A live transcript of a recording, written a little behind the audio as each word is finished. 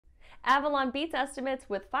Avolon beats estimates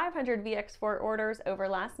with 500 VX4 orders over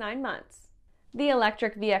last 9 months. The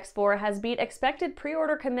electric VX4 has beat expected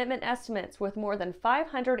pre-order commitment estimates with more than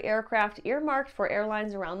 500 aircraft earmarked for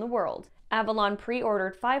airlines around the world. Avolon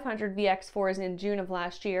pre-ordered 500 VX4s in June of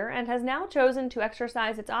last year and has now chosen to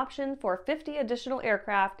exercise its option for 50 additional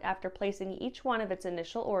aircraft after placing each one of its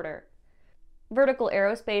initial order. Vertical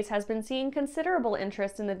Aerospace has been seeing considerable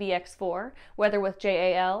interest in the VX4, whether with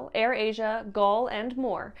JAL, AirAsia, Gull, and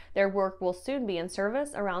more. Their work will soon be in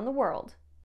service around the world.